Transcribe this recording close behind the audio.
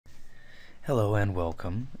Hello and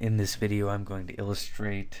welcome. In this video I'm going to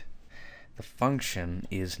illustrate the function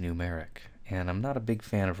IsNumeric. And I'm not a big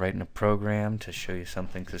fan of writing a program to show you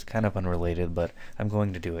something because it's kind of unrelated, but I'm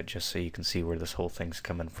going to do it just so you can see where this whole thing's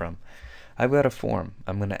coming from. I've got a form.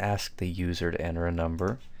 I'm going to ask the user to enter a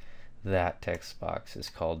number. That text box is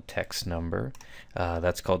called text number.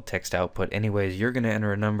 That's called text output. Anyways, you're going to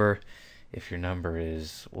enter a number. If your number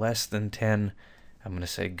is less than 10, I'm going to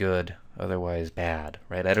say good, otherwise bad,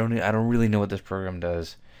 right? I don't really know what this program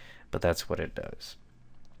does, but that's what it does.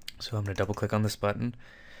 So I'm going to double click on this button.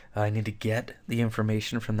 I need to get the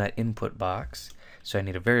information from that input box, so I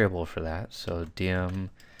need a variable for that. So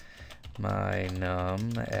dim my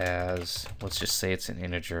num as, let's just say it's an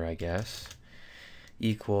integer, I guess,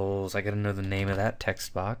 equals, I got to know the name of that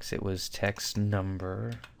text box. It was text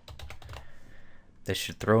number. This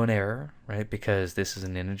should throw an error, right? Because this is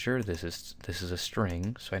an integer, this is a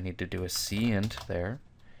string, so I need to do a cint there.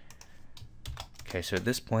 Okay, so at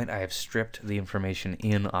this point I have stripped the information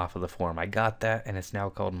in off of the form. I got that, and it's now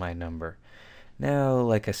called my number. Now,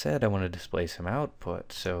 like I said, I want to display some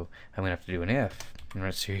output, so I'm going to have to do an if.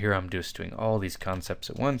 And so here I'm just doing all these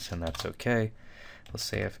concepts at once, and that's okay. Let's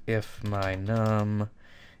say if my num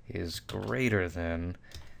is greater than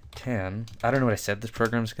 10. I don't know what I said this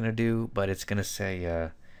program's going to do, but it's going to say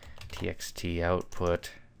txt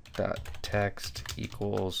output dot text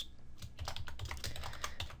equals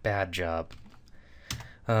bad job.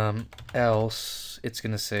 Else it's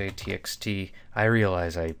going to say txt. I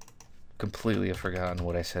realize I completely have forgotten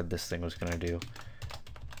what I said this thing was going to do.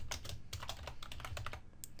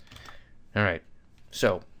 Alright,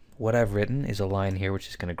 so what I've written is a line here which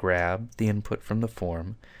is going to grab the input from the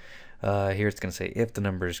form. Here it's going to say if the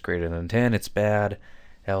number is greater than 10, it's bad,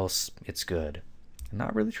 else it's good. I'm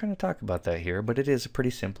not really trying to talk about that here, but it is a pretty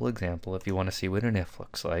simple example if you want to see what an if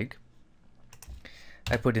looks like.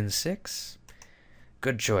 I put in 6,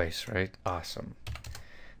 good choice, right? Awesome.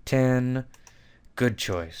 10, good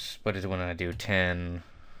choice. But when I do 10,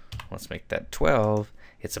 let's make that 12,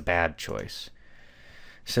 it's a bad choice.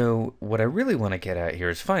 So what I really want to get at here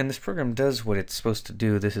is, fine, this program does what it's supposed to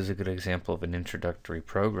do. This is a good example of an introductory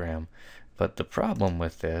program. But the problem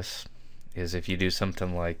with this is if you do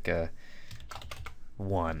something like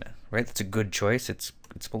 1, right? That's a good choice. It's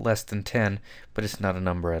less than 10, but it's not a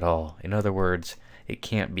number at all. In other words, it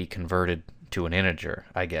can't be converted to an integer,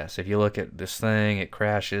 I guess. If you look at this thing, it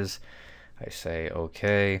crashes. I say,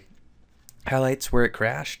 okay. Highlights where it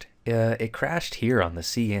crashed. It crashed here on the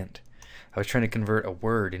cint. I was trying to convert a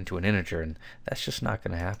word into an integer, and that's just not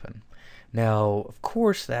going to happen. Now, of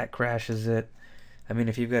course, that crashes it. I mean,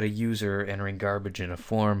 if you've got a user entering garbage in a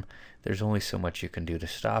form, there's only so much you can do to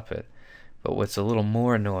stop it. But what's a little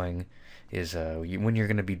more annoying is when you're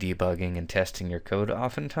going to be debugging and testing your code,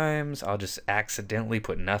 oftentimes I'll just accidentally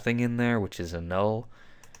put nothing in there, which is a null,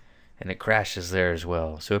 and it crashes there as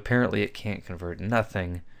well. So apparently it can't convert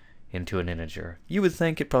nothing into an integer. You would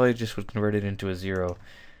think it probably just would convert it into a 0,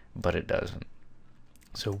 but it doesn't.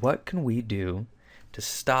 So what can we do to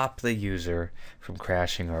stop the user from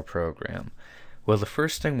crashing our program? Well, the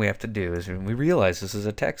first thing we have to do is, when we realize this is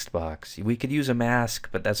a text box, we could use a mask,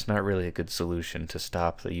 but that's not really a good solution to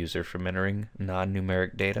stop the user from entering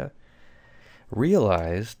non-numeric data.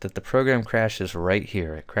 Realize that the program crashes right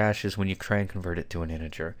here. It crashes when you try and convert it to an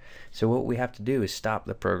integer. So what we have to do is stop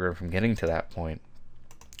the program from getting to that point.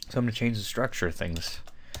 So I'm going to change the structure of things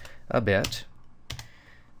a bit.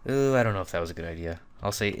 Ooh, I don't know if that was a good idea.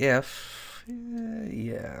 I'll say if.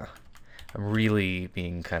 Yeah. I'm really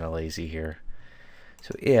being kind of lazy here.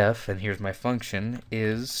 So if, and here's my function,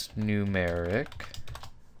 is numeric,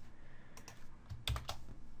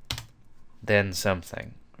 then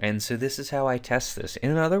something. And so this is how I test this.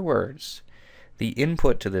 In other words, the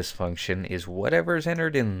input to this function is whatever's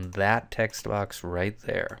entered in that text box right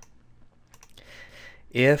there.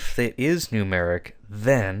 If it is numeric,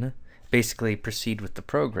 then basically proceed with the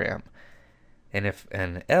program. And if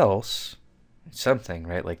an else, something,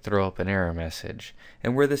 right, like throw up an error message.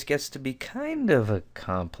 And where this gets to be kind of a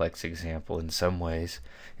complex example in some ways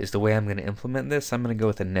is the way I'm going to implement this. I'm going to go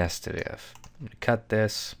with a nested if. I'm going to cut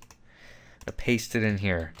this, I'm going to paste it in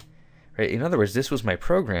here. Right? In other words, this was my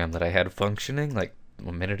program that I had functioning like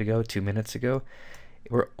a minute ago, 2 minutes ago.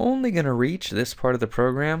 We're only going to reach this part of the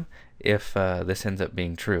program if this ends up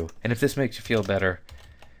being true. And if this makes you feel better,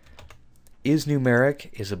 IsNumeric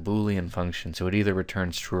is a Boolean function, so it either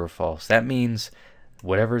returns true or false. That means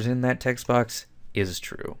whatever's in that text box is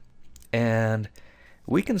true. And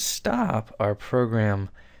we can stop our program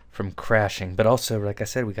from crashing, but also, like I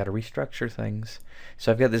said, we got to restructure things.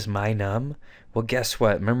 So I've got this my num. Well, guess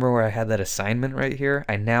what? Remember where I had that assignment right here?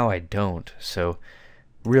 Now I don't. So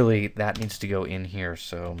really that needs to go in here.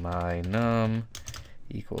 So my num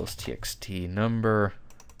equals txt number.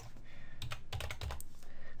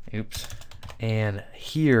 Oops. And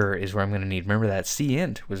here is where I'm going to need, remember that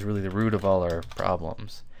cint was really the root of all our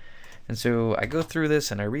problems. And so I go through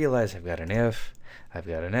this and I realize I've got an if, I've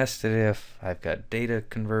got an nested if, I've got data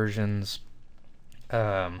conversions,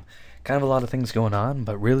 kind of a lot of things going on,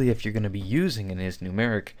 but really if you're going to be using an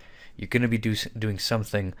IsNumeric, you're going to be doing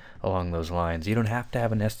something along those lines. You don't have to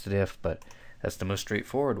have a nested if, but that's the most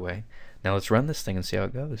straightforward way. Now let's run this thing and see how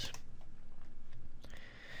it goes.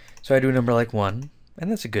 So I do a number like 1, and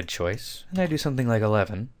that's a good choice. And I do something like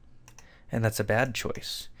 11, and that's a bad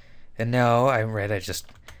choice. And now I'm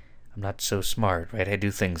not so smart, right? I do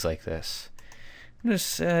things like this.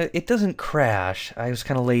 It doesn't crash. I was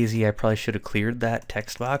kind of lazy. I probably should have cleared that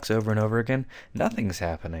text box over and over again. Nothing's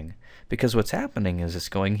happening. Because what's happening is it's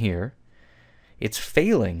going here. It's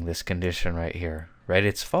failing this condition right here, right?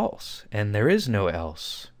 It's false. And there is no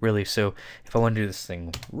else, really. So if I want to do this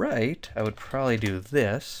thing right, I would probably do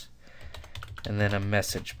this. And then a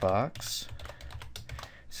message box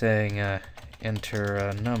saying enter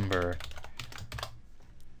a number.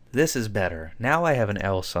 This is better. Now I have an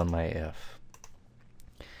else on my if.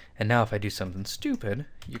 And now if I do something stupid,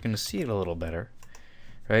 you're going to see it a little better,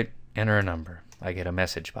 right? Enter a number. I get a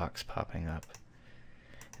message box popping up.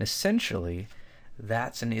 And essentially,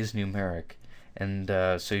 that's an IsNumeric. And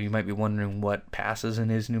so you might be wondering what passes an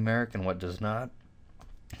IsNumeric and what does not.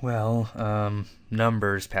 Well,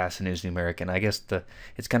 numbers pass an IsNumeric, and I guess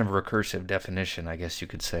it's kind of a recursive definition, I guess you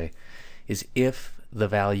could say, is if the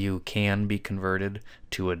value can be converted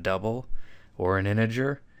to a double or an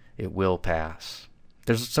integer, it will pass.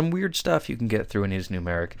 There's some weird stuff you can get through an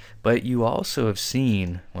IsNumeric, but you also have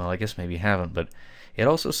seen, well, I guess maybe you haven't, but it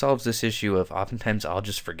also solves this issue of oftentimes I'll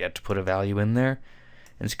just forget to put a value in there.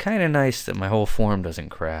 And it's kind of nice that my whole form doesn't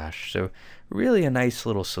crash. So really a nice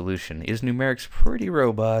little solution. IsNumeric's pretty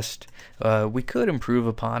robust. We could improve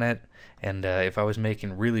upon it, and if I was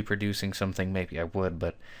really producing something, maybe I would,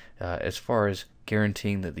 but as far as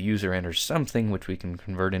guaranteeing that the user enters something which we can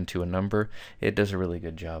convert into a number, it does a really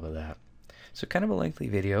good job of that. So kind of a lengthy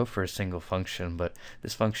video for a single function, but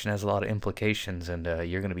this function has a lot of implications, and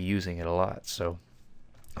you're going to be using it a lot. So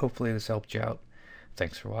hopefully this helped you out.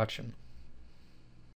 Thanks for watching.